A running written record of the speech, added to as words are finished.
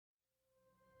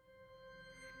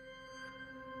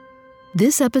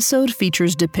This episode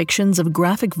features depictions of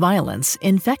graphic violence,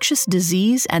 infectious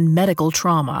disease, and medical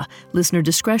trauma. Listener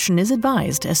discretion is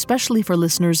advised, especially for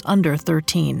listeners under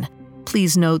 13.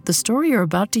 Please note, the story you're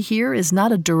about to hear is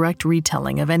not a direct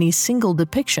retelling of any single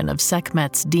depiction of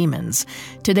Sekhmet's demons.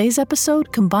 Today's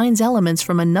episode combines elements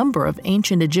from a number of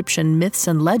ancient Egyptian myths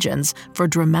and legends for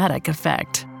dramatic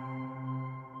effect.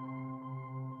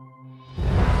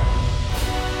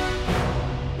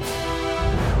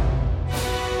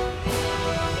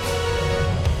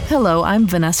 Hello, I'm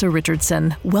Vanessa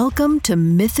Richardson. Welcome to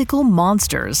Mythical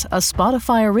Monsters, a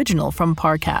Spotify original from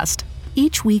Parcast.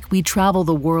 Each week we travel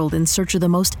the world in search of the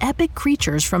most epic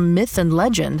creatures from myth and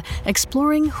legend,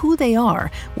 exploring who they are,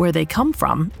 where they come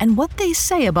from, and what they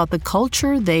say about the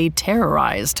culture they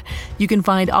terrorized. You can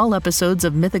find all episodes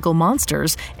of Mythical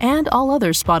Monsters and all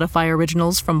other Spotify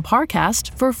originals from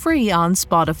Parcast for free on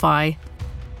Spotify.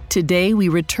 Today, we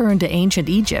return to ancient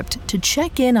Egypt to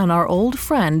check in on our old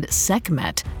friend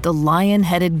Sekhmet, the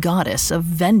lion-headed goddess of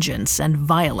vengeance and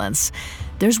violence.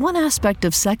 There's one aspect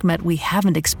of Sekhmet we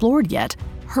haven't explored yet,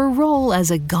 her role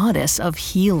as a goddess of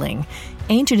healing.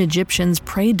 Ancient Egyptians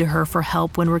prayed to her for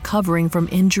help when recovering from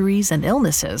injuries and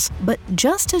illnesses, but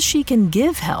just as she can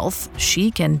give health, she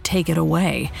can take it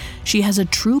away. She has a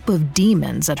troop of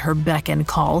demons at her beck and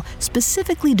call,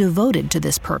 specifically devoted to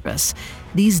this purpose.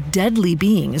 These deadly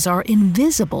beings are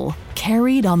invisible,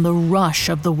 carried on the rush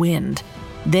of the wind.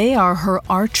 They are her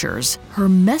archers, her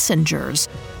messengers,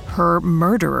 her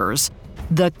murderers,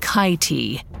 the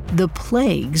Kaiti, the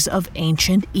plagues of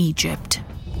ancient Egypt.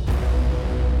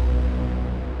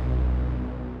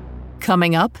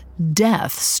 Coming up,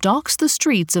 death stalks the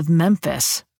streets of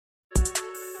Memphis.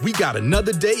 We got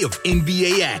another day of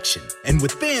NBA action. And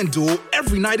with FanDuel,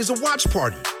 every night is a watch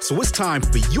party. So it's time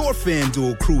for your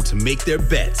FanDuel crew to make their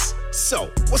bets.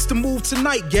 So, what's the move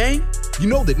tonight, gang? You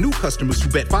know that new customers who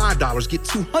bet $5 get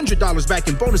 $200 back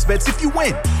in bonus bets if you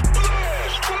win.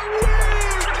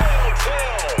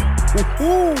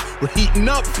 We're heating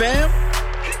up, fam.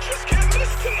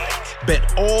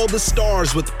 Bet all the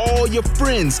stars with all your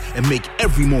friends and make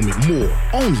every moment more.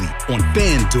 Only on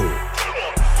FanDuel.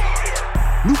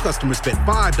 New customers bet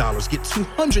 $5 get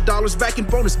 $200 back in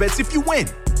bonus bets if you win.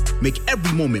 Make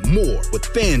every moment more with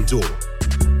FanDuel.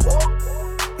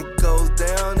 It goes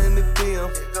down in the DM.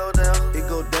 It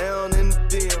go down in the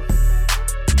DM.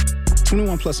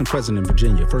 21 plus and present in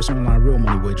Virginia. First online real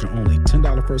money wager only.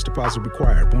 $10 first deposit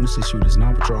required. Bonus issued is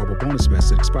non-withdrawable bonus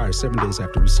vest that expires 7 days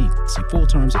after receipt. See full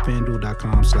terms at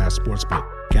FanDuel.com/sportsbook.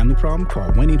 Gambling problem?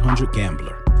 Call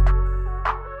 1-800-GAMBLER.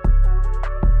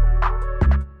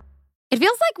 It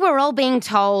feels like we're all being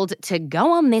told to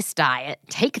go on this diet,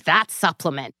 take that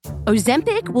supplement.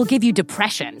 Ozempic will give you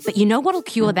depression, but you know what'll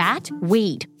cure that?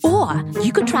 Weed. Or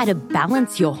you could try to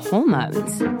balance your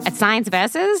hormones. At Science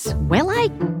Versus, we're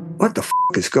like, what the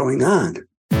is going on?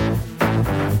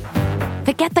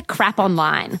 Forget the crap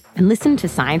online and listen to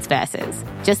Science Versus.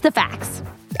 Just the facts.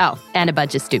 Oh, and a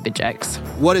bunch of stupid jokes.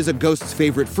 What is a ghost's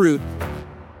favorite fruit?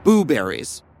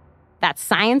 Blueberries. That's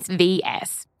Science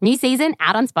VS. New season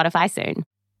out on Spotify soon.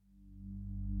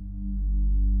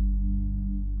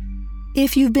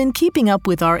 If you've been keeping up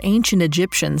with our ancient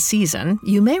Egyptian season,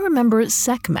 you may remember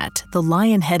Sekhmet, the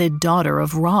lion-headed daughter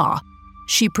of Ra.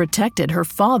 She protected her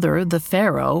father, the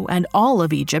pharaoh, and all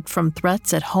of Egypt from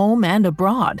threats at home and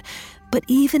abroad. But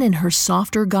even in her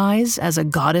softer guise as a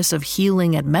goddess of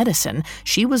healing and medicine,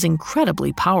 she was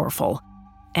incredibly powerful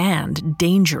and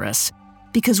dangerous.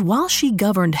 Because while she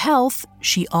governed health,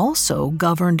 she also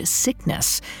governed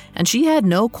sickness, and she had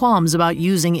no qualms about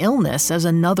using illness as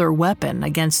another weapon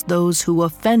against those who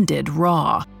offended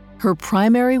Ra. Her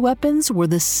primary weapons were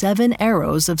the 7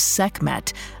 arrows of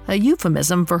Sekhmet, a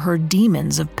euphemism for her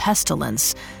demons of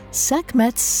pestilence.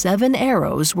 Sekhmet's 7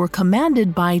 arrows were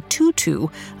commanded by Tutu,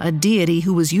 a deity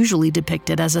who was usually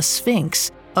depicted as a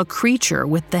sphinx, a creature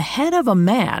with the head of a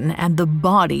man and the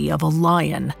body of a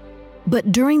lion.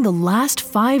 But during the last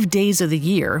 5 days of the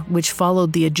year, which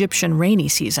followed the Egyptian rainy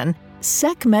season,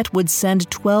 Sekhmet would send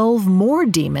 12 more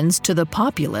demons to the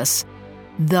populace,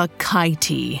 the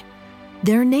Kaiti.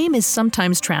 Their name is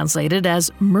sometimes translated as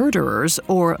murderers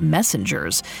or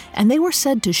messengers, and they were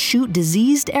said to shoot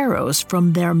diseased arrows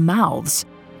from their mouths.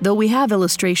 Though we have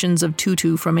illustrations of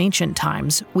Tutu from ancient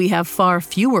times, we have far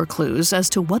fewer clues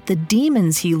as to what the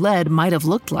demons he led might have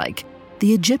looked like.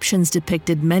 The Egyptians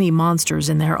depicted many monsters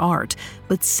in their art,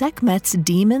 but Sekhmet's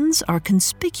demons are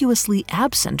conspicuously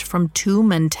absent from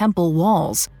tomb and temple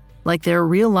walls. Like their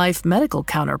real-life medical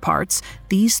counterparts,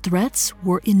 these threats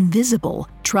were invisible,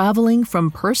 traveling from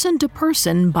person to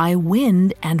person by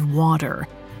wind and water.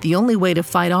 The only way to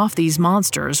fight off these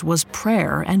monsters was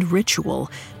prayer and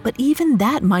ritual, but even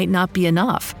that might not be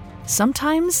enough.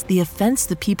 Sometimes the offense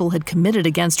the people had committed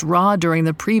against Ra during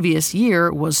the previous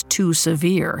year was too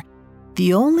severe.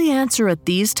 The only answer at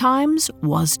these times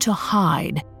was to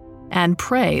hide and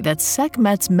pray that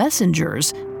Sekhmet's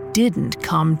messengers didn't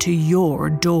come to your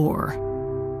door.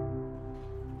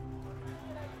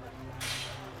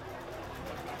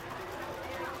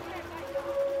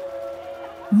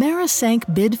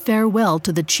 Marasank bid farewell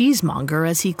to the cheesemonger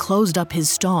as he closed up his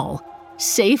stall.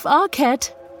 "Safe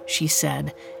Akhet," she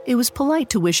said. It was polite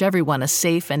to wish everyone a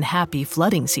safe and happy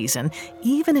flooding season,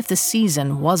 even if the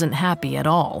season wasn't happy at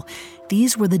all.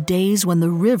 These were the days when the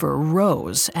river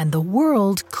rose and the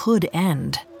world could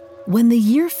end. When the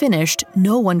year finished,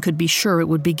 no one could be sure it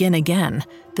would begin again.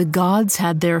 The gods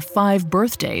had their 5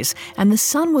 birthdays, and the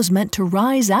sun was meant to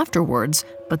rise afterwards,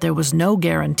 but there was no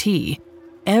guarantee.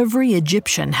 Every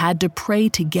Egyptian had to pray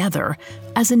together.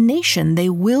 As a nation, they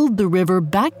willed the river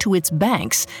back to its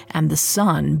banks and the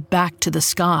sun back to the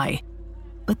sky.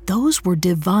 But those were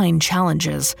divine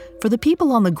challenges. For the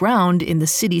people on the ground in the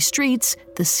city streets,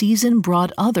 the season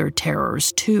brought other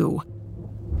terrors too.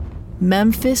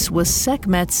 Memphis was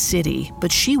Sekhmet's city,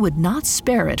 but she would not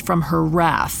spare it from her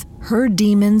wrath. Her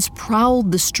demons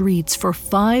prowled the streets for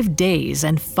 5 days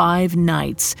and 5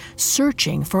 nights,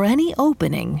 searching for any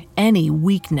opening, any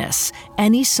weakness,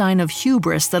 any sign of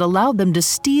hubris that allowed them to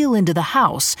steal into the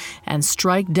house and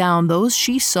strike down those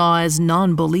she saw as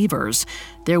non-believers.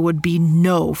 There would be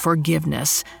no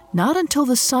forgiveness, not until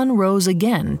the sun rose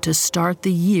again to start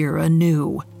the year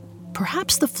anew.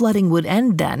 Perhaps the flooding would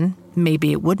end then.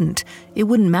 Maybe it wouldn't. It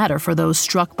wouldn't matter for those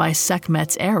struck by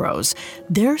Sekhmet's arrows.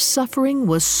 Their suffering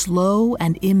was slow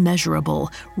and immeasurable,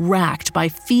 racked by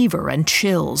fever and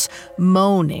chills,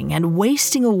 moaning and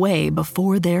wasting away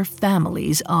before their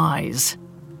families' eyes.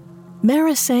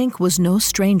 Marasank was no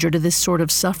stranger to this sort of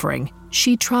suffering.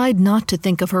 She tried not to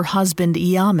think of her husband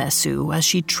Iamesu as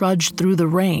she trudged through the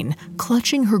rain,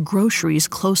 clutching her groceries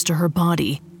close to her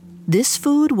body. This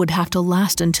food would have to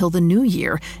last until the new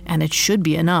year, and it should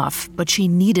be enough, but she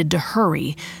needed to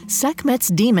hurry. Sekhmet's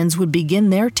demons would begin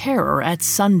their terror at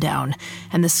sundown,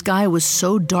 and the sky was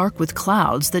so dark with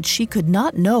clouds that she could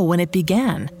not know when it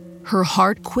began. Her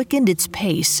heart quickened its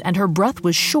pace, and her breath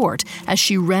was short as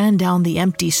she ran down the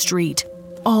empty street.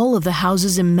 All of the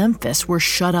houses in Memphis were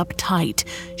shut up tight.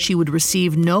 She would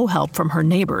receive no help from her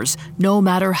neighbors, no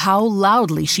matter how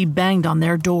loudly she banged on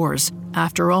their doors.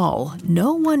 After all,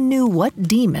 no one knew what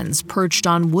demons perched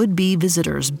on would-be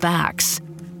visitors' backs.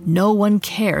 No one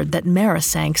cared that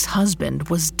Marasank's husband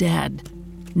was dead.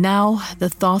 Now, the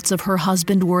thoughts of her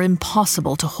husband were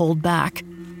impossible to hold back.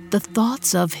 The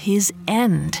thoughts of his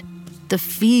end. The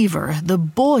fever, the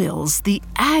boils, the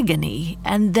agony,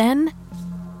 and then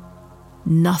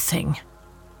nothing.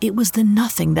 It was the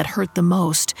nothing that hurt the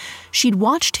most. She'd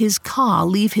watched his Ka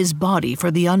leave his body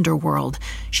for the underworld.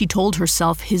 She told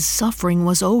herself his suffering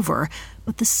was over,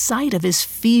 but the sight of his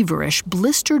feverish,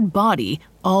 blistered body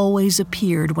always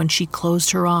appeared when she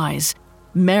closed her eyes.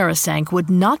 Marasank would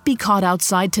not be caught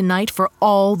outside tonight for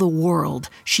all the world.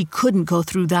 She couldn't go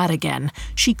through that again.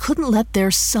 She couldn't let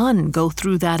their son go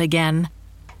through that again.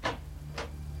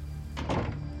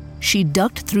 She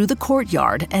ducked through the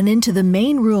courtyard and into the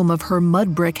main room of her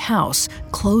mud brick house,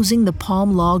 closing the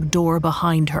palm log door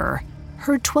behind her.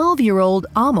 Her 12-year-old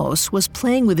Amos was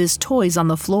playing with his toys on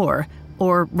the floor,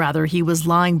 or rather he was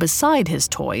lying beside his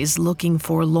toys, looking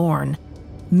forlorn.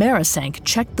 Marasank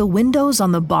checked the windows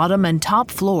on the bottom and top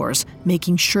floors,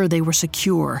 making sure they were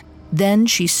secure. Then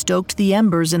she stoked the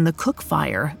embers in the cook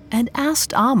fire and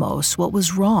asked Amos what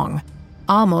was wrong.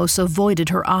 Amos avoided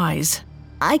her eyes.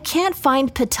 "I can't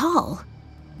find Patal."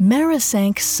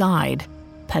 Marasank sighed.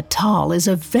 Patal is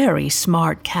a very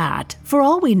smart cat. For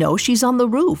all we know, she's on the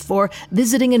roof or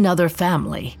visiting another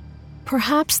family.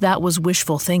 Perhaps that was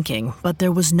wishful thinking, but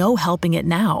there was no helping it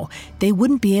now. They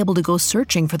wouldn't be able to go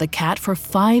searching for the cat for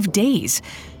 5 days.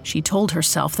 She told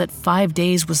herself that 5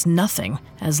 days was nothing,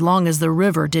 as long as the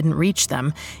river didn't reach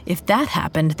them. If that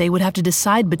happened, they would have to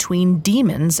decide between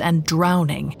demons and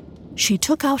drowning. She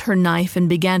took out her knife and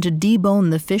began to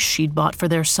debone the fish she'd bought for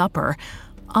their supper.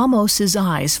 Amos's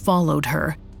eyes followed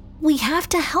her. "We have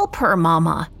to help her,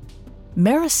 Mama."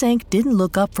 Marasank didn't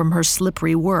look up from her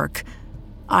slippery work.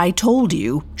 "I told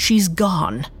you, she's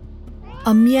gone."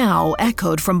 A meow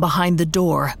echoed from behind the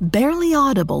door, barely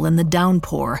audible in the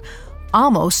downpour.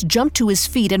 Amos jumped to his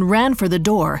feet and ran for the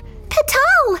door.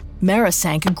 "Patal!"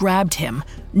 Marasank grabbed him.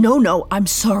 No, I'm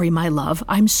sorry, my love.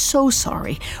 I'm so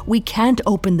sorry. We can't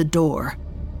open the door."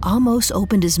 Amos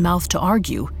opened his mouth to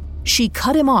argue. She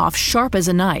cut him off sharp as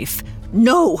a knife.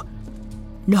 No!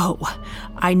 No,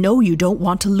 I know you don't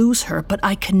want to lose her, but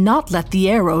I cannot let the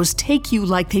arrows take you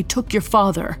like they took your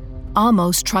father."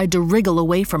 Amos tried to wriggle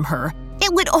away from her.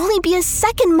 It would only be a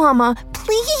second, Mama.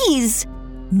 Please.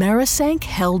 Marisank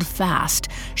held fast.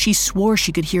 She swore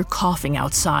she could hear coughing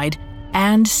outside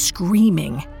and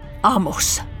screaming.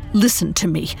 "Amos, listen to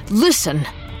me. Listen!"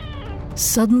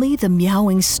 Suddenly, the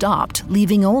meowing stopped,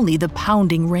 leaving only the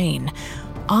pounding rain.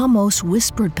 Amos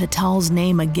whispered Petal's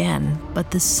name again,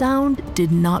 but the sound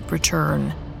did not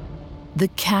return. The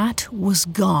cat was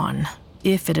gone,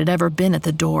 if it had ever been at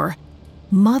the door.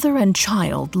 Mother and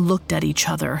child looked at each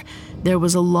other. There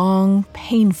was a long,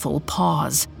 painful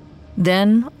pause.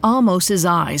 Then Amos's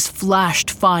eyes flashed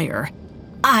fire.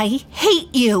 "I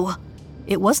hate you!"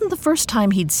 It wasn't the first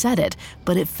time he'd said it,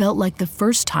 but it felt like the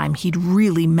first time he'd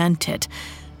really meant it.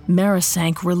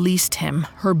 Marisank released him,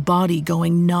 her body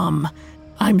going numb.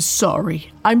 I'm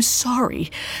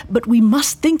sorry, but we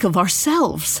must think of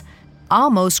ourselves."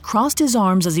 Amos crossed his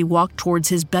arms as he walked towards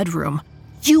his bedroom.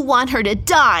 "You want her to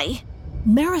die!"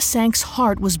 Marisank's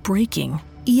heart was breaking.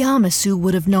 Iyamasu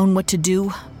would have known what to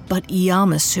do, but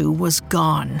Iyamasu was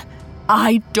gone.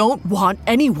 "I don't want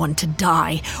anyone to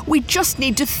die. We just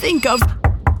need to think of—"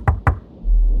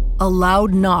 A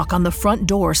loud knock on the front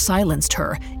door silenced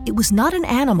her. It was not an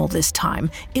animal this time.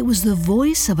 It was the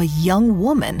voice of a young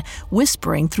woman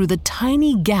whispering through the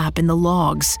tiny gap in the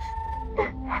logs.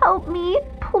 "Help me,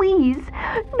 please.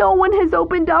 No one has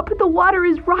opened up. The water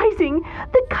is rising.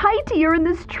 The kaiti are in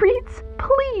the streets.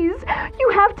 Please,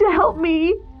 you have to help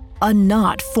me." A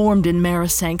knot formed in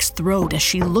Marisank's throat as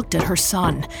she looked at her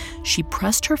son. She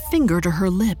pressed her finger to her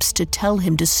lips to tell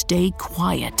him to stay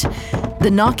quiet. The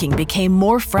knocking became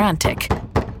more frantic.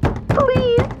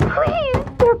 Please,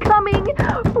 they're coming.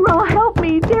 Ra, help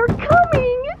me, they're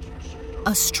coming.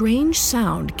 A strange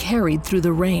sound carried through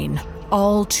the rain,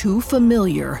 all too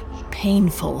familiar,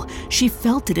 painful. She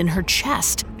felt it in her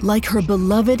chest, like her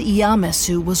beloved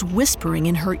Iyamasu was whispering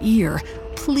in her ear,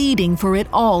 pleading for it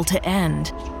all to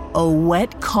end. A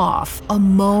wet cough, a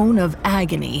moan of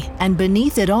agony, and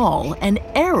beneath it all, an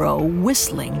arrow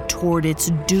whistling toward its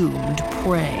doomed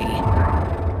prey.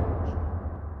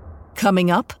 Coming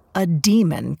up, a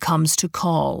demon comes to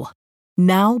call.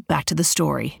 Now back to the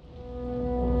story.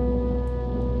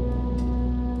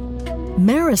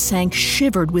 Marisank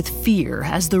shivered with fear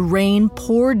as the rain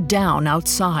poured down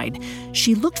outside.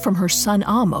 She looked from her son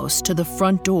Amos to the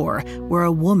front door, where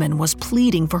a woman was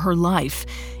pleading for her life.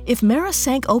 If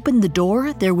Marisank opened the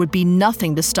door, there would be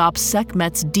nothing to stop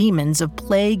Sekhmet's demons of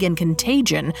plague and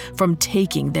contagion from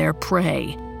taking their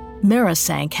prey.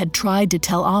 Marisank had tried to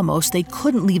tell Amos they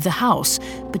couldn't leave the house,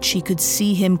 but she could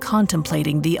see him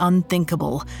contemplating the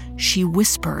unthinkable. She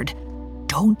whispered,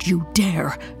 "Don't you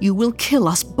dare! You will kill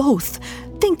us both!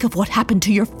 Think of what happened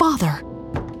to your father!"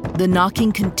 The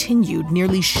knocking continued,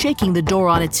 nearly shaking the door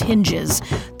on its hinges.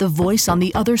 The voice on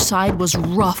the other side was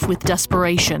rough with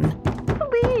desperation.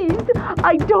 "Please,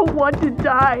 I don't want to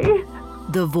die."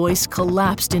 The voice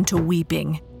collapsed into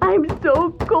weeping. "I'm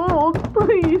so cold.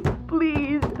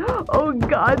 Please. Oh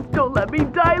God, don't let me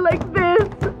die like this."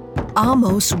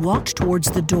 Amos walked towards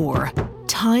the door.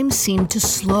 Time seemed to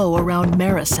slow around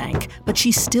Marisank, but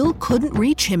she still couldn't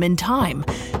reach him in time.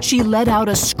 She let out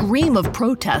a scream of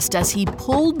protest as he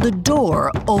pulled the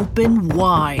door open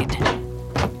wide.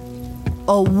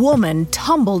 A woman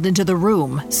tumbled into the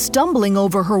room, stumbling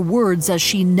over her words as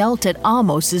she knelt at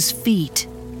Amos's feet.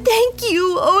 Thank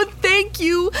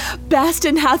you!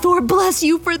 Baston Hathor bless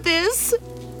you for this!"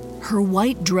 Her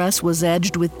white dress was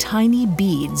edged with tiny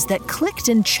beads that clicked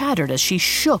and chattered as she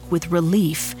shook with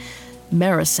relief.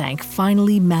 Marisank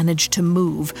finally managed to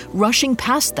move, rushing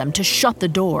past them to shut the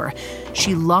door.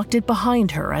 She locked it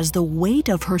behind her as the weight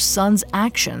of her son's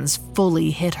actions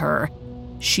fully hit her.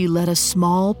 She let a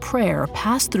small prayer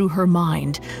pass through her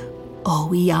mind. "Oh,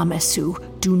 Iyamasu,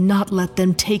 do not let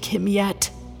them take him yet."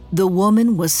 The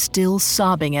woman was still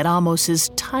sobbing at Amos's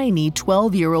tiny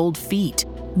 12-year-old feet.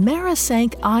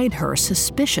 Marisank eyed her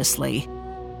suspiciously.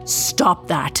 "Stop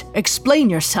that! Explain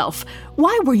yourself!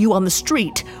 Why were you on the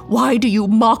street? Why do you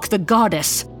mock the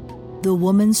goddess?" The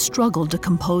woman struggled to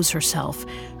compose herself.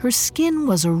 Her skin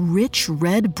was a rich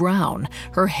red-brown,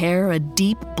 her hair a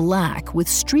deep black with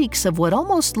streaks of what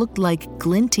almost looked like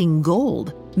glinting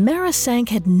gold. Marisank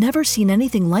had never seen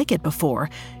anything like it before.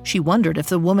 She wondered if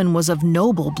the woman was of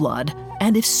noble blood,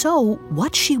 and if so,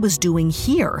 what she was doing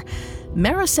here.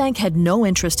 Marisank had no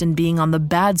interest in being on the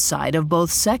bad side of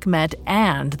both Sekhmet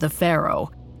and the pharaoh.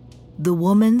 The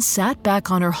woman sat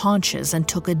back on her haunches and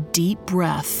took a deep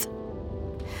breath.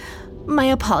 "My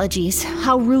apologies.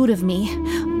 How rude of me.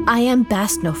 I am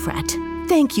Bastnofret.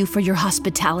 Thank you for your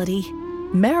hospitality."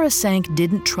 Marisank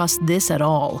didn't trust this at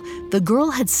all. The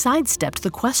girl had sidestepped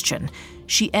the question.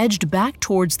 She edged back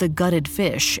towards the gutted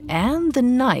fish and the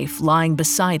knife lying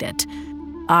beside it.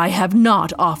 "I have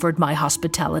not offered my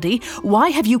hospitality. Why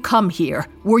have you come here?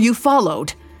 Were you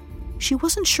followed?" She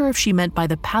wasn't sure if she meant by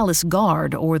the palace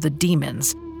guard or the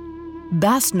demons.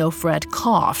 Basnofret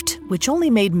coughed, which only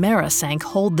made Marisank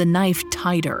hold the knife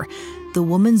tighter. The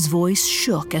woman's voice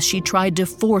shook as she tried to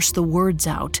force the words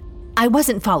out. "I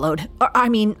wasn't followed.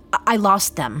 I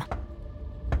lost them."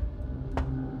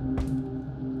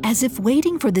 As if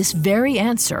waiting for this very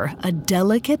answer, a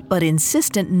delicate but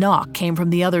insistent knock came from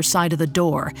the other side of the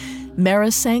door.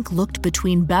 Marisank looked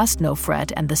between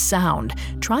Basnofret and the sound,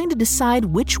 trying to decide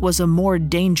which was a more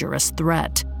dangerous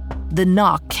threat. The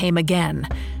knock came again.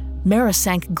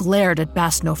 Marisank glared at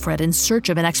Basnofret in search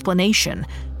of an explanation.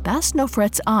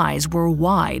 Basnofret's eyes were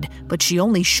wide, but she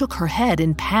only shook her head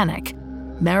in panic.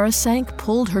 Marisank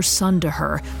pulled her son to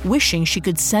her, wishing she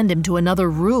could send him to another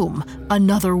room,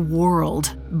 another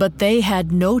world. But they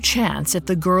had no chance if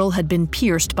the girl had been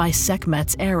pierced by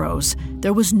Sekhmet's arrows.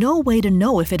 There was no way to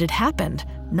know if it had happened,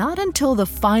 not until the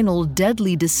final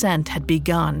deadly descent had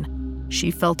begun. She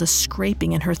felt a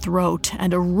scraping in her throat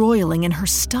and a roiling in her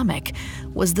stomach.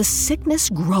 Was the sickness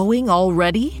growing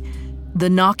already? The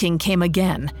knocking came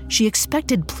again. She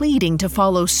expected pleading to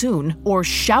follow soon, or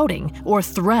shouting, or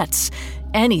threats.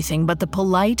 Anything but the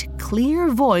polite, clear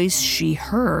voice she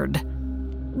heard.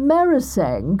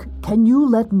 "Marisank, can you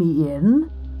let me in?"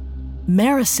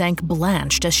 Marisank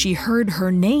blanched as she heard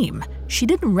her name. She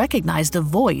didn't recognize the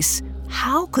voice.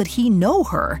 How could he know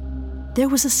her? There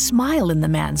was a smile in the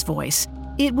man's voice.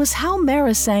 It was how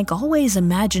Marisank always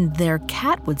imagined their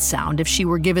cat would sound if she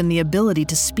were given the ability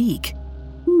to speak.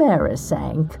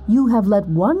 "Marisank, you have let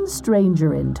one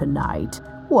stranger in tonight.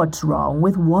 What's wrong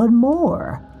with one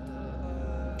more?"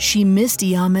 She missed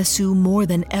Iamesu more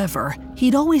than ever.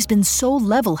 He'd always been so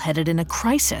level-headed in a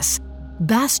crisis.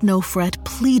 Basnofret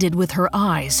pleaded with her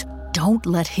eyes. "Don't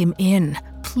let him in.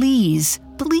 Please,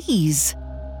 please."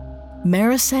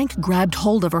 Marisank grabbed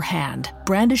hold of her hand,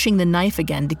 brandishing the knife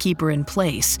again to keep her in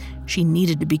place. She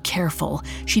needed to be careful.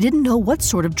 She didn't know what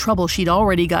sort of trouble she'd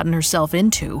already gotten herself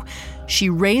into.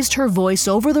 She raised her voice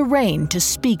over the rain to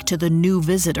speak to the new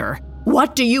visitor.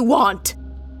 "What do you want?"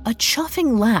 A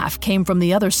chuffing laugh came from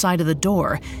the other side of the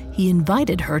door. He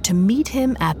invited her to meet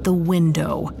him at the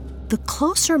window. The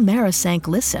closer Marisank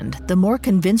listened, the more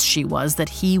convinced she was that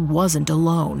he wasn't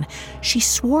alone. She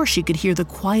swore she could hear the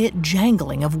quiet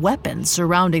jangling of weapons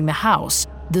surrounding the house,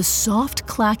 the soft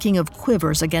clacking of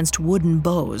quivers against wooden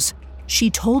bows. She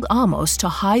told Amos to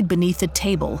hide beneath the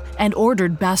table and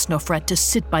ordered Basnofret to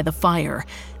sit by the fire.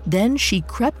 Then she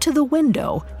crept to the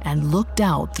window and looked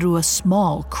out through a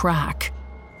small crack.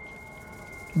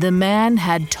 The man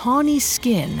had tawny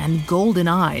skin and golden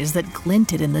eyes that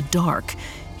glinted in the dark.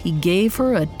 He gave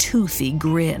her a toothy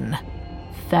grin.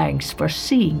 "Thanks for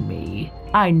seeing me.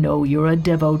 I know you're a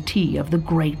devotee of the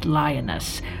great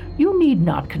lioness. You need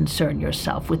not concern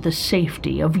yourself with the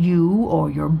safety of you or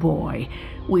your boy.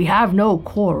 We have no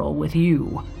quarrel with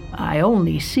you. I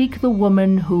only seek the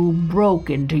woman who broke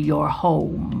into your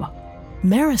home."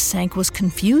 Marisank was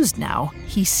confused now.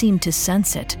 He seemed to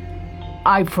sense it.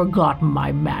 "I've forgotten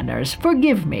my manners.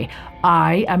 Forgive me.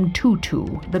 I am Tutu,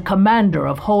 the commander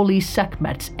of Holy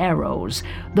Sekhmet's arrows,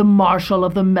 the marshal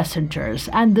of the messengers,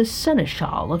 and the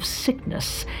seneschal of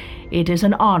sickness. It is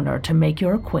an honor to make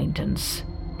your acquaintance.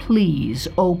 Please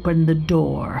open the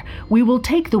door. We will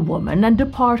take the woman and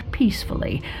depart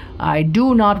peacefully. I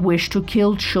do not wish to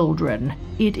kill children.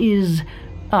 It is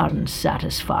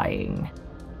unsatisfying."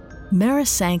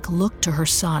 Marisank looked to her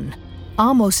son.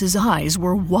 Amos's eyes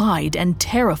were wide and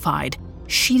terrified.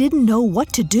 She didn't know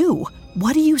what to do.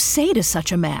 What do you say to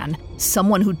such a man?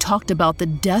 Someone who talked about the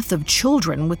death of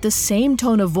children with the same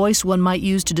tone of voice one might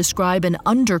use to describe an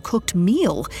undercooked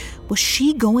meal. Was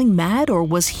she going mad or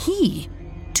was he?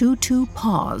 Tutu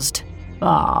paused.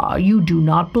 "Ah, you do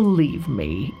not believe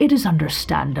me. It is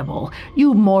understandable.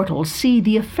 You mortals see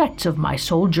the effects of my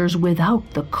soldiers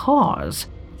without the cause."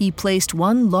 He placed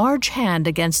one large hand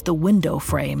against the window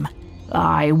frame.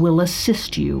 "I will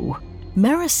assist you."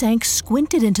 Marisank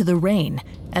squinted into the rain.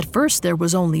 At first there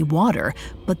was only water,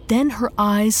 but then her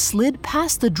eyes slid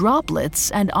past the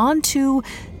droplets and onto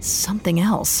something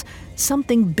else,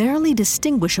 something barely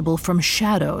distinguishable from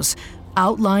shadows,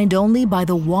 outlined only by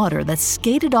the water that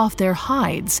skated off their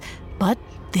hides. But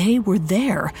they were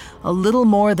there, a little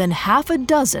more than half a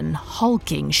dozen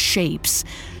hulking shapes.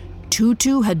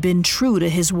 Tutu had been true to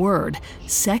his word.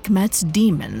 Sekhmet's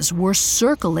demons were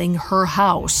circling her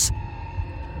house.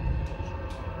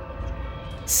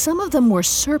 Some of them were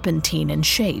serpentine in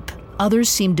shape, Others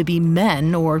seemed to be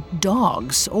men or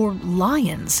dogs or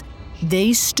lions.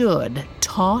 They stood,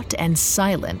 taut and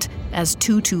silent, as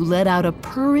Tutu let out a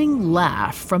purring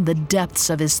laugh from the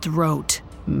depths of his throat.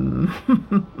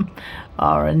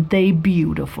 Aren't they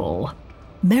beautiful?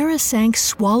 Marasank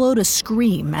swallowed a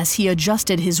scream as he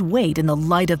adjusted his weight in the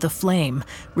light of the flame,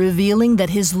 revealing that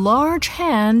his large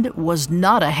hand was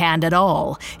not a hand at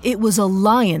all. It was a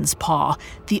lion's paw.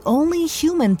 The only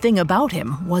human thing about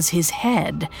him was his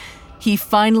head. He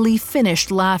finally finished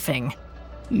laughing.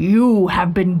 You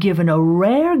have been given a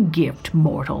rare gift,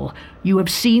 mortal. You have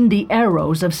seen the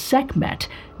arrows of Sekhmet.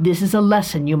 This is a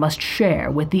lesson you must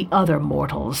share with the other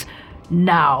mortals.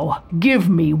 Now, give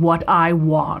me what I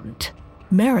want.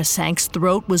 Marasank's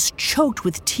throat was choked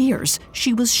with tears.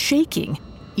 She was shaking.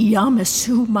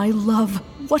 Ieyamesu, my love,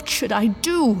 what should I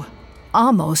do?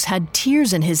 Amos had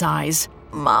tears in his eyes.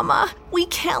 Mama, we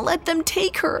can't let them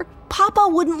take her. Papa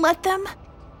wouldn't let them.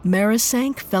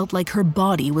 Marasank felt like her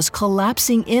body was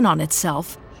collapsing in on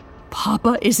itself.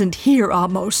 Papa isn't here,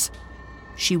 Amos.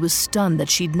 She was stunned that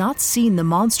she'd not seen the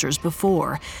monsters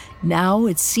before. Now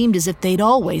it seemed as if they'd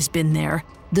always been there.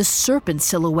 The serpent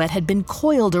silhouette had been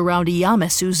coiled around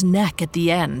Ieyamesu's neck at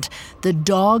the end. The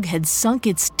dog had sunk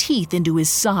its teeth into his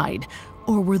side.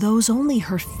 Or were those only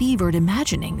her fevered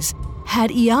imaginings? Had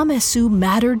Ieyamesu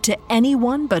mattered to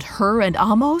anyone but her and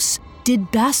Amos?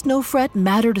 Did Basnofret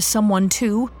matter to someone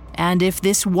too? And if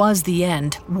this was the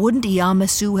end, wouldn't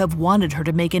Ieyamesu have wanted her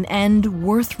to make an end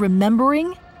worth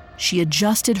remembering? She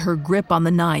adjusted her grip on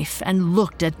the knife and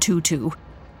looked at Tutu.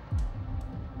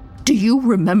 Do you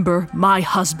remember my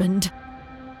husband?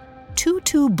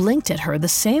 Tutu blinked at her the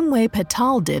same way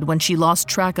Petal did when she lost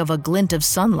track of a glint of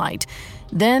sunlight.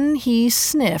 Then he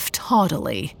sniffed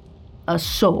haughtily. A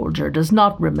soldier does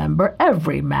not remember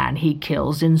every man he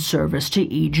kills in service to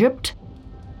Egypt.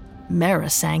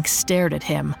 Marasank stared at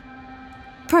him.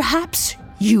 Perhaps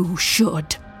you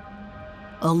should.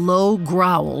 A low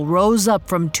growl rose up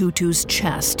from Tutu's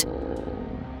chest.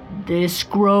 This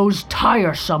grows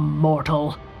tiresome,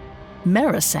 mortal.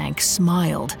 Marasank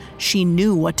smiled. She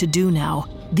knew what to do now.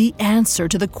 The answer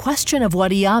to the question of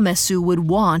what Ieyamesu would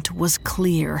want was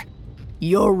clear.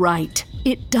 You're right,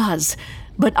 it does.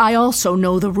 But I also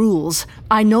know the rules.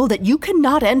 I know that you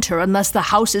cannot enter unless the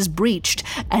house is breached,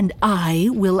 and I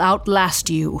will outlast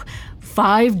you.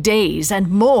 5 days and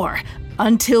more,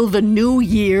 until the new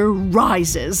year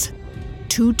rises.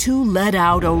 Tutu let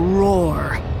out a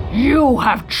roar. You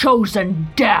have chosen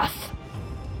death!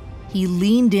 He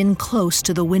leaned in close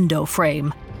to the window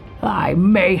frame. I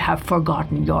may have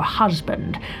forgotten your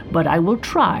husband, but I will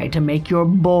try to make your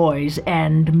boy's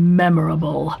end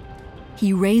memorable.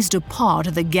 He raised a paw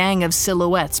to the gang of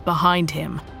silhouettes behind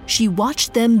him. She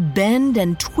watched them bend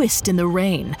and twist in the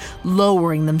rain,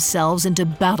 lowering themselves into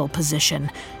battle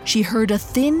position. She heard a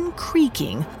thin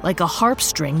creaking, like a harp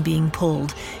string being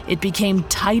pulled. It became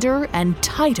tighter and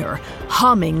tighter,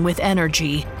 humming with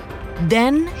energy.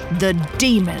 Then the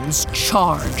demons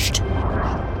charged.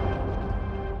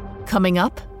 Coming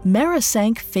up,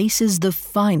 Marasank faces the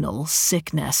final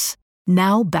sickness.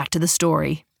 Now back to the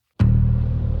story.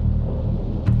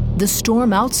 The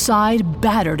storm outside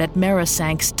battered at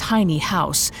Marasank's tiny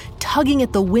house, tugging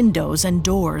at the windows and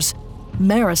doors.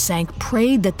 Marasank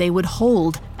prayed that they would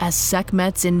hold as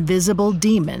Sekhmet's invisible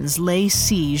demons lay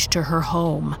siege to her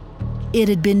home. It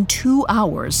had been 2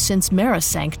 hours since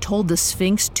Marasank told the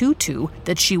Sphinx Tutu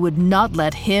that she would not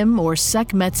let him or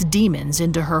Sekhmet's demons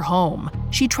into her home.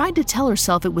 She tried to tell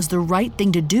herself it was the right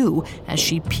thing to do as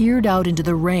she peered out into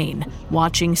the rain,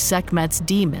 watching Sekhmet's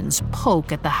demons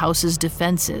poke at the house's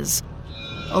defenses.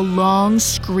 A long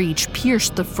screech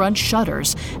pierced the front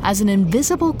shutters as an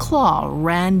invisible claw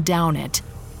ran down it.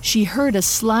 She heard a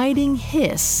sliding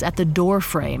hiss at the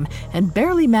doorframe and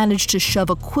barely managed to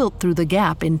shove a quilt through the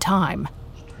gap in time.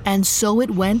 And so it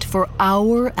went for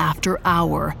hour after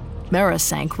hour.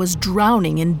 Marasank was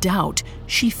drowning in doubt.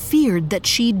 She feared that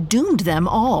she'd doomed them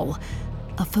all.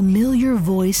 A familiar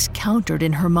voice countered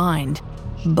in her mind.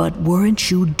 But weren't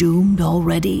you doomed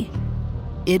already?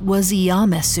 It was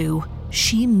Ieyamesu.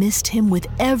 She missed him with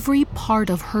every part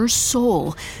of her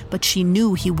soul, but she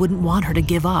knew he wouldn't want her to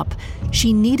give up.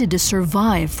 She needed to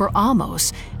survive for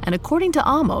Amos, and according to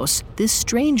Amos, this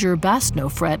stranger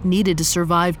Basnofret needed to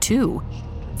survive too.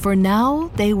 For now,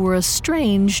 they were a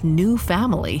strange new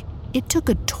family. It took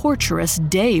a torturous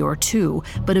day or two,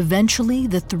 but eventually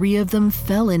the three of them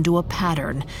fell into a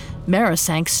pattern.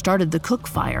 Marasank started the cook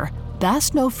fire.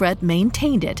 Basnofret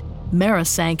maintained it.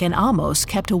 Marasank and Amos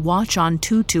kept a watch on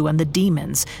Tutu and the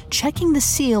demons, checking the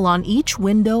seal on each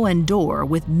window and door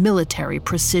with military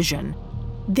precision.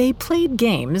 They played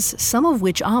games, some of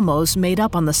which Amos made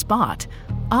up on the spot.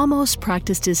 Amos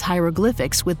practiced his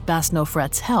hieroglyphics with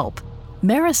Basnofret's help.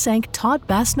 Marisank taught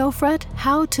Basnofret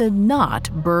how to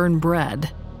not burn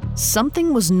bread.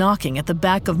 Something was knocking at the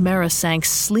back of Marisank's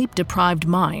sleep-deprived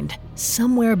mind,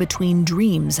 somewhere between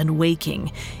dreams and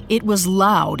waking. It was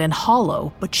loud and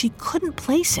hollow, but she couldn't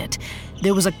place it.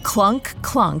 There was a clunk,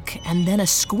 clunk, and then a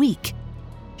squeak.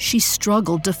 She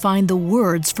struggled to find the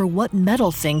words for what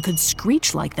metal thing could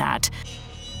screech like that.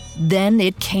 Then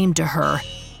it came to her.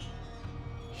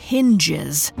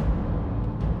 Hinges.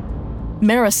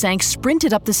 Marisank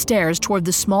sprinted up the stairs toward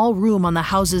the small room on the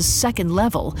house's second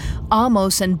level.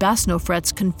 Amos and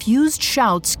Basnofret's confused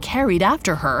shouts carried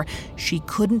after her. She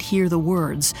couldn't hear the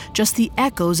words, just the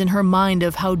echoes in her mind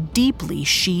of how deeply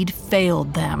she'd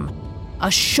failed them. A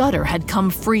shutter had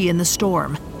come free in the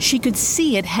storm. She could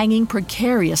see it hanging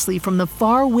precariously from the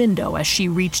far window as she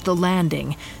reached the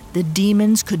landing. The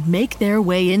demons could make their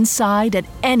way inside at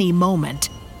any moment.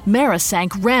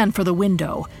 Marisank ran for the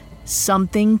window.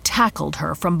 Something tackled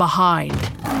her from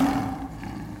behind.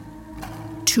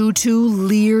 Tutu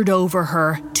leered over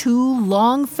her, two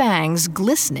long fangs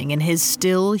glistening in his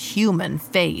still human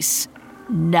face.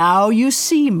 "Now you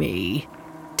see me."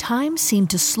 Time seemed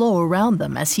to slow around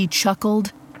them as he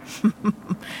chuckled.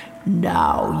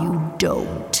 "Now you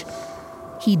don't."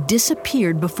 He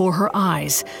disappeared before her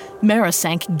eyes.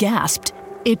 Marisank gasped.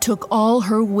 It took all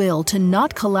her will to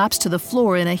not collapse to the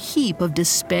floor in a heap of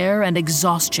despair and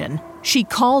exhaustion. She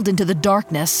called into the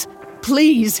darkness,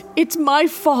 "Please, it's my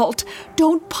fault.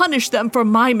 Don't punish them for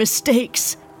my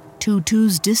mistakes."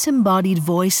 Tutu's disembodied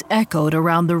voice echoed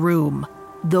around the room.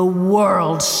 "The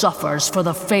world suffers for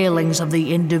the failings of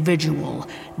the individual.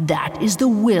 That is the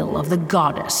will of the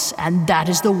goddess, and that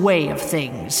is the way of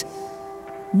things."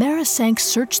 Marisank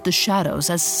searched the shadows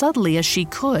as subtly as she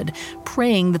could,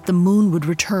 praying that the moon would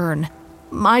return.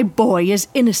 "My boy is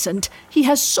innocent. He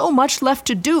has so much left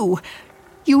to do.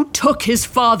 You took his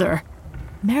father."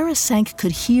 Marisank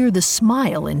could hear the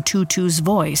smile in Tutu's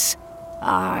voice.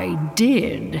 "I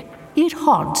did. It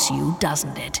haunts you,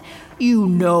 doesn't it? You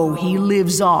know he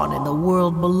lives on in the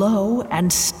world below,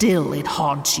 and still it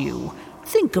haunts you.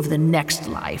 Think of the next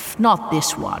life, not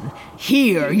this one.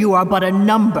 Here you are but a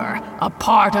number, a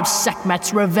part of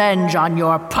Sekhmet's revenge on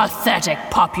your pathetic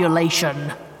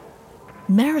population."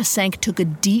 Marisank took a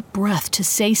deep breath to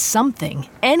say something,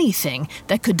 anything,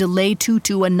 that could delay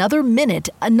Tutu another minute,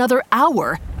 another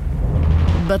hour.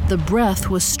 But the breath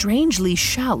was strangely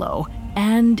shallow,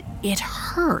 and it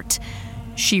hurt.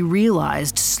 She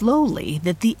realized slowly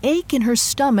that the ache in her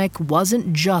stomach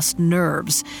wasn't just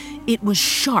nerves. It was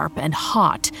sharp and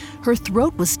hot. Her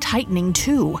throat was tightening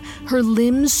too, her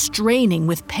limbs straining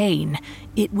with pain.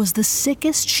 It was the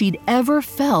sickest she'd ever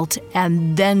felt,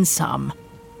 and then some.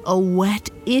 A wet,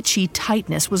 itchy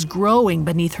tightness was growing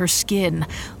beneath her skin.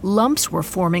 Lumps were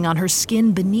forming on her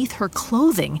skin beneath her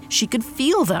clothing. She could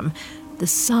feel them. The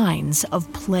signs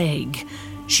of plague.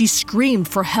 She screamed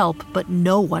for help, but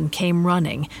no one came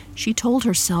running. She told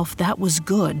herself that was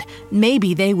good.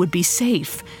 Maybe they would be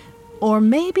safe. Or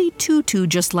maybe Tutu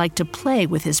just liked to play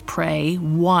with his prey,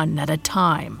 one at a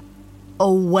time.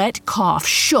 A wet cough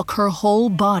shook her whole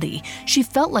body. She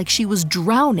felt like she was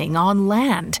drowning on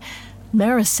land.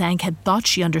 Marisank had thought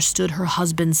she understood her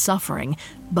husband's suffering,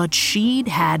 but she'd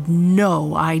had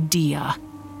no idea.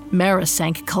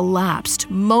 Marisank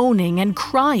collapsed, moaning and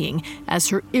crying as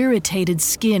her irritated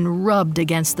skin rubbed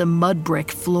against the mud brick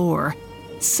floor.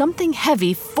 Something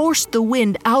heavy forced the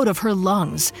wind out of her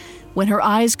lungs. When her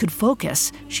eyes could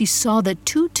focus, she saw that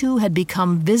Tutu had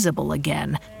become visible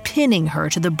again, pinning her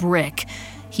to the brick.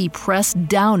 He pressed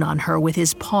down on her with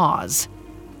his paws.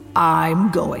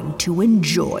 "I'm going to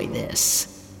enjoy this."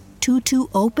 Tutu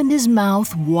opened his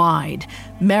mouth wide.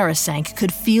 Marisank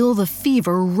could feel the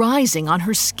fever rising on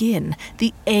her skin,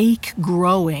 the ache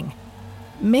growing.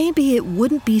 Maybe it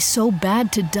wouldn't be so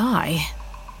bad to die.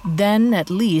 Then, at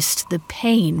least, the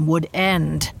pain would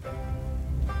end.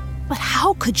 But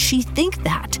how could she think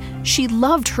that? She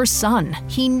loved her son.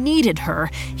 He needed her.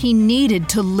 He needed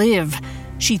to live.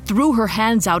 She threw her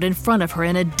hands out in front of her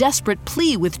in a desperate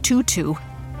plea with Tutu.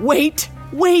 "Wait!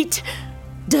 Wait!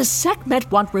 Does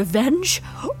Sekhmet want revenge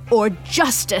or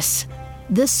justice?"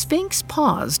 The Sphinx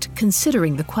paused,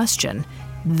 considering the question.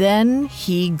 Then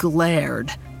he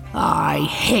glared. "I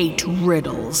hate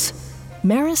riddles."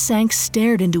 Marisank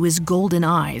stared into his golden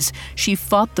eyes. She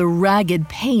fought the ragged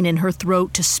pain in her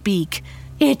throat to speak.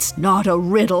 "It's not a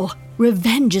riddle.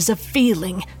 Revenge is a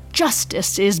feeling.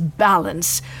 Justice is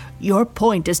balance. Your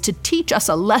point is to teach us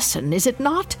a lesson, is it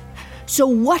not? So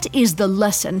what is the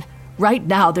lesson? Right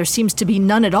now, there seems to be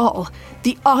none at all.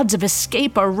 The odds of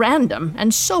escape are random,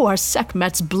 and so are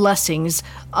Sekhmet's blessings,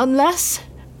 unless...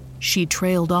 She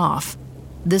trailed off.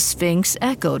 The Sphinx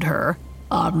echoed her.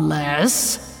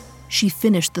 Unless... She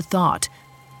finished the thought.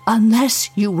 Unless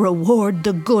you reward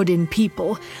the good in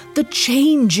people, the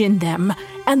change in them,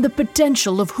 and the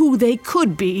potential of who they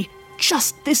could be,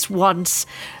 just this once,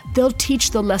 they'll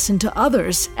teach the lesson to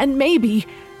others, and maybe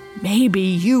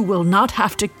you will not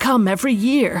have to come every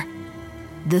year.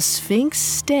 The Sphinx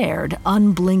stared,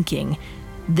 unblinking.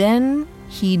 Then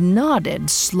he nodded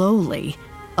slowly.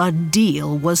 A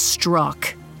deal was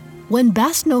struck. When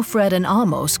Basnofred and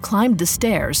Amos climbed the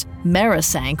stairs,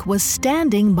 Marisank was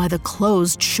standing by the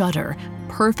closed shutter,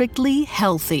 perfectly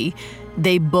healthy.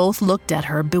 They both looked at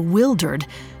her, bewildered.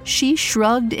 She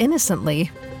shrugged innocently.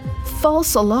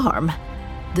 False alarm.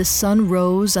 The sun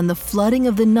rose and the flooding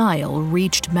of the Nile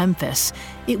reached Memphis.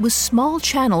 It was small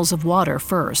channels of water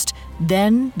first.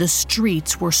 Then the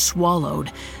streets were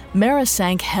swallowed.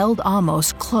 Marisank held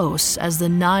Amos close as the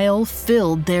Nile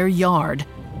filled their yard.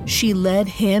 She led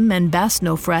him and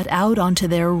Basnofret out onto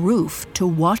their roof to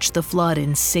watch the flood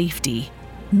in safety.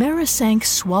 Marisank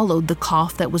swallowed the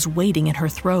cough that was waiting in her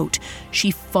throat.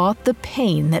 She fought the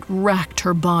pain that racked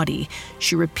her body.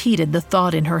 She repeated the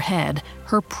thought in her head,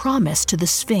 her promise to the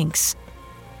Sphinx.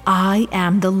 I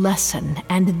am the lesson,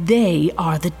 and they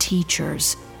are the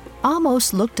teachers.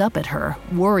 Amos looked up at her,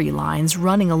 worry lines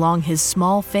running along his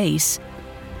small face.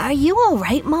 Are you all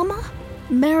right, Mama?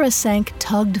 Marisank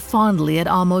tugged fondly at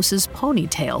Amos's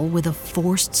ponytail with a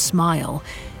forced smile.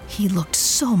 He looked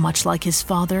so much like his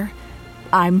father.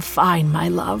 I'm fine, my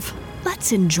love.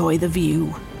 Let's enjoy the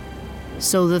view.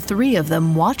 So the three of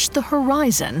them watched the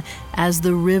horizon as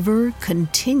the river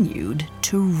continued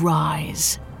to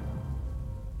rise.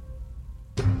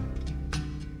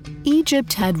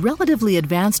 Egypt had relatively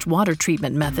advanced water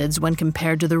treatment methods when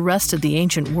compared to the rest of the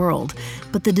ancient world,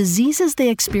 but the diseases they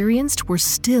experienced were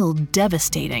still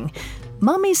devastating.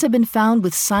 Mummies have been found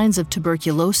with signs of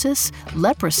tuberculosis,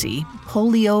 leprosy,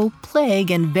 polio,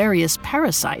 plague, and various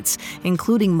parasites,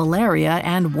 including malaria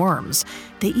and worms.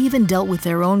 They even dealt with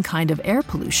their own kind of air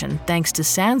pollution thanks to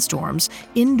sandstorms,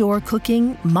 indoor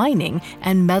cooking, mining,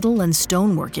 and metal and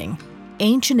stoneworking.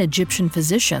 Ancient Egyptian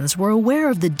physicians were aware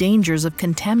of the dangers of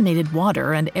contaminated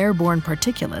water and airborne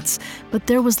particulates, but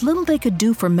there was little they could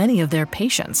do for many of their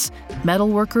patients.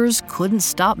 Metalworkers couldn't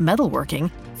stop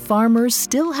metalworking. Farmers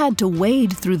still had to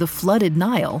wade through the flooded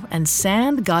Nile, and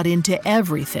sand got into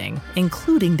everything,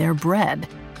 including their bread.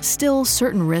 Still,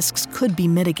 certain risks could be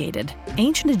mitigated.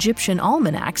 Ancient Egyptian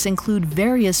almanacs include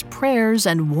various prayers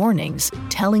and warnings,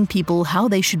 telling people how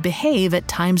they should behave at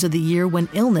times of the year when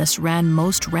illness ran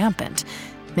most rampant.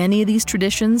 Many of these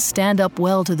traditions stand up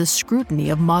well to the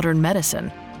scrutiny of modern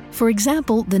medicine. For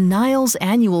example, the Nile's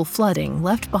annual flooding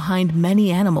left behind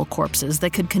many animal corpses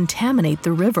that could contaminate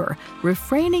the river.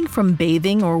 Refraining from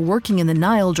bathing or working in the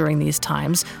Nile during these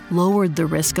times lowered the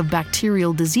risk of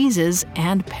bacterial diseases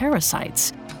and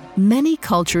parasites. Many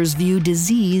cultures view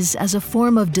disease as a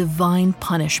form of divine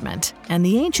punishment, and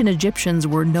the ancient Egyptians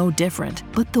were no different.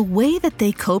 But the way that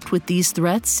they coped with these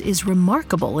threats is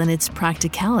remarkable in its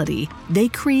practicality. They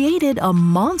created a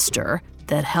monster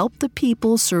that helped the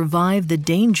people survive the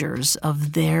dangers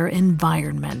of their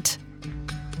environment.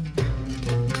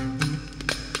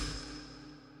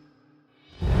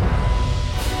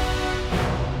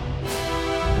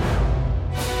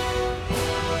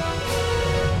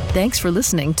 Thanks for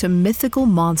listening to Mythical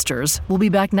Monsters. We'll be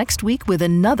back next week with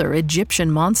another Egyptian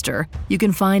monster. You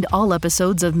can find all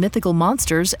episodes of Mythical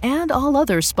Monsters and all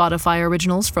other Spotify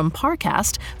originals from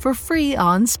Parcast for free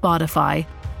on Spotify.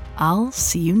 I'll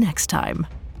see you next time.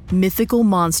 Mythical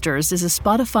Monsters is a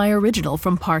Spotify original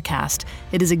from Parcast.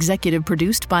 It is executive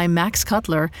produced by Max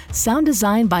Cutler, sound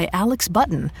designed by Alex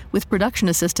Button, with production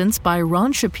assistance by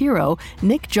Ron Shapiro,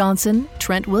 Nick Johnson,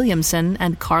 Trent Williamson,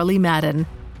 and Carly Madden.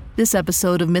 This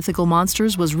episode of Mythical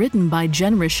Monsters was written by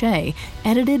Jen Richey,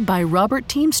 edited by Robert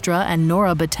Teamstra and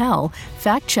Nora Battelle,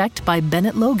 fact-checked by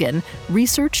Bennett Logan,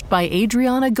 researched by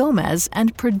Adriana Gomez,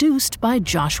 and produced by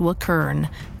Joshua Kern.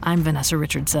 I'm Vanessa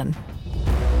Richardson.